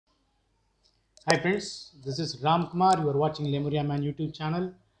Hi friends, this is Ram Kumar. You are watching Lemuria Man YouTube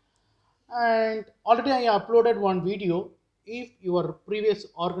channel, and already I uploaded one video. If your previous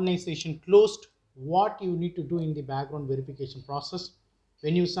organization closed, what you need to do in the background verification process.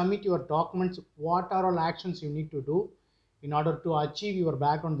 When you submit your documents, what are all actions you need to do in order to achieve your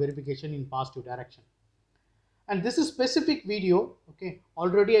background verification in positive direction. And this is specific video. Okay,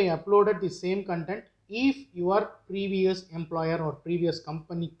 already I uploaded the same content. If your previous employer or previous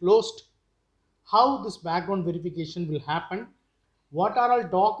company closed, how this background verification will happen, what are all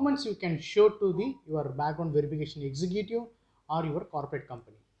documents you can show to the your background verification executive or your corporate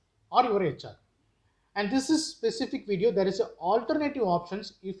company or your HR. And this is specific video. There is a alternative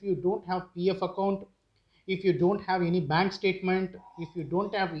options. If you don't have PF account, if you don't have any bank statement, if you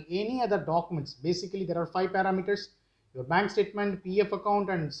don't have any other documents, basically there are 5 parameters: your bank statement, PF account,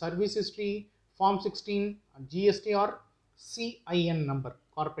 and service history, form 16, GST or CIN number,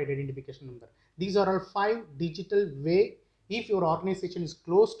 corporate identification number. These are all 5 digital way. If your organization is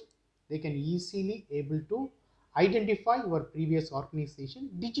closed, they can easily able to identify your previous organization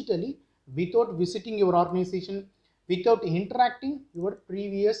digitally without visiting your organization, without interacting your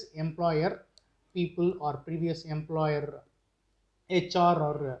previous employer people or previous employer HR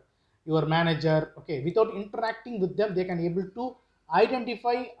or your manager. Okay, without interacting with them, they can able to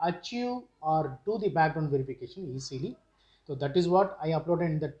identify, achieve, or do the background verification easily. So that is what I uploaded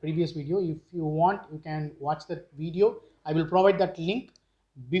in that previous video. If you want, you can watch that video. I will provide that link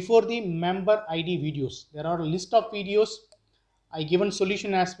before the member ID videos. There are a list of videos. I given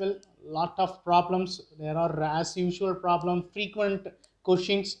solution as well. Lot of problems. There are as usual problem, frequent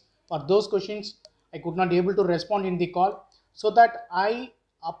questions. For those questions, I could not able to respond in the call. So that I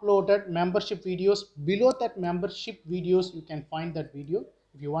uploaded membership videos. Below that membership videos, you can find that video.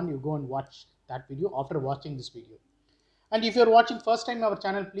 If you want, you go and watch that video after watching this video. And if you're watching first time our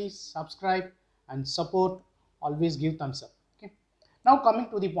channel, please subscribe and support. Always give thumbs up. Okay. Now coming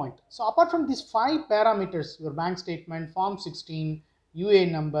to the point. So apart from these 5 parameters, your bank statement, form 16, UA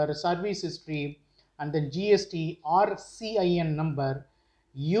number, service history, and then GST or CIN number,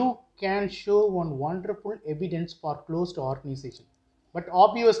 you can show one wonderful evidence for closed organization. But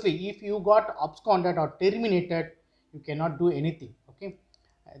obviously, if you got absconded or terminated, you cannot do anything. Okay,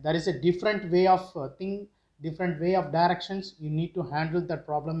 there is a different way of thing, different way of directions. You need to handle that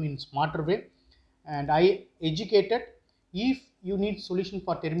problem in smarter way. And I educated. If you need solution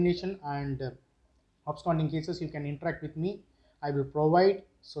for termination and absconding cases, you can interact with me. I will provide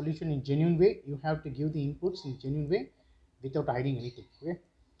solution in genuine way. You have to give the inputs in genuine way without hiding anything. Okay.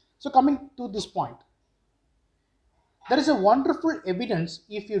 So coming to this point, there is a wonderful evidence.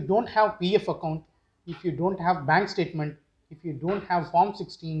 If you don't have PF account, if you don't have bank statement, if you don't have form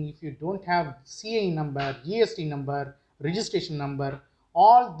 16, if you don't have CA number, GST number, registration number,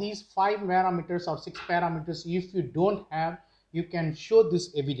 all these 5 parameters or 6 parameters, if you don't have, you can show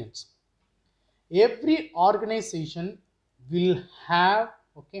this evidence. Every organization will have,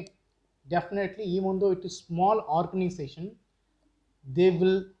 okay, definitely, even though it is small organization, they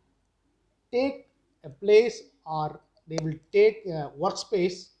will take a place or they will take a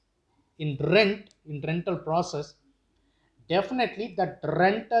workspace in rental process. Definitely that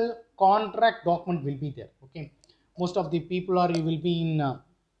rental contract document will be there. Okay, most of the people are, you will be in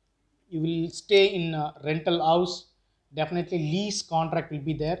you will stay in a rental house. Definitely lease contract will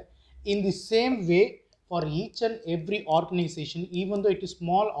be there. In the same way, for each and every organization, even though it is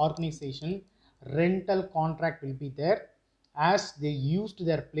small organization, rental contract will be there, as they used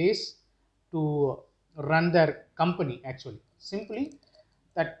their place to run their company. Actually, simply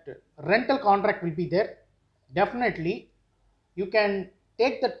that rental contract will be there. Definitely you can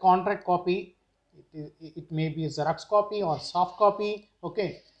take that contract copy. It may be a Xerox copy or soft copy.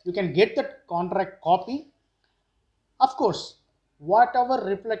 Okay, you can get that contract copy. Of course, whatever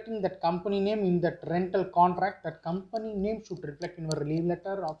reflecting that company name in that rental contract, that company name should reflect in your leave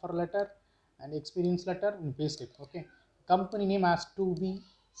letter, offer letter, and experience letter and paste it. Okay, company name has to be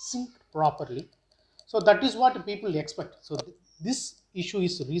synced properly. So that is what people expect. So this issue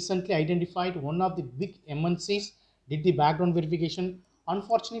is recently identified. One of the big MNCs did the background verification.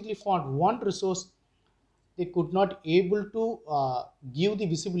 Unfortunately, for one resource, they could not able to give the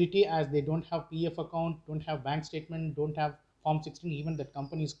visibility, as they don't have PF account, don't have bank statement, don't have form 16, even that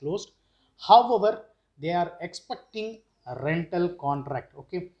company is closed. However, they are expecting a rental contract.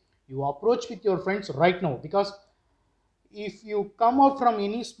 Okay, you approach with your friends right now, because if you come out from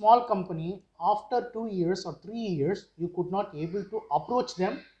any small company after 2 years or 3 years, you could not able to approach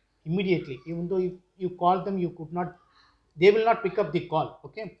them immediately. Even though if you call them, you could not, they will not pick up the call.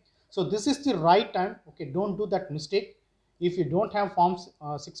 Okay, so this is the right time. Okay, don't do that mistake. If you don't have forms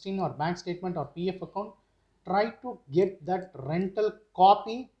 16 or bank statement or PF account, try to get that rental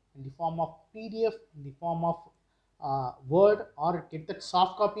copy in the form of PDF, in the form of Word, or get that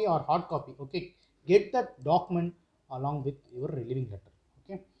soft copy or hard copy. Okay, get that document along with your relieving letter.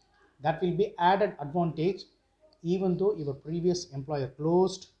 Okay, that will be added advantage. Even though your previous employer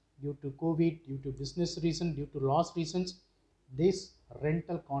closed due to COVID, due to business reason, due to loss reasons, this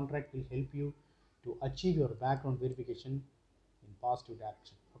rental contract will help you to achieve your background verification in positive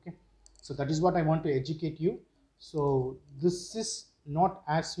direction. Okay, so that is what I want to educate you. So this is not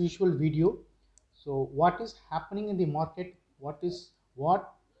as usual video. So what is happening in the market, what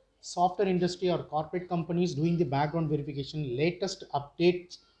software industry or corporate companies doing the background verification, latest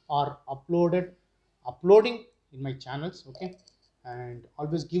updates are uploading in my channels. Okay, and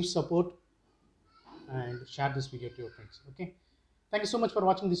always give support and share this video to your friends. Okay, thank you so much for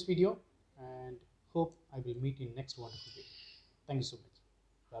watching this video, and hope I will meet in next wonderful video. Thank you so much.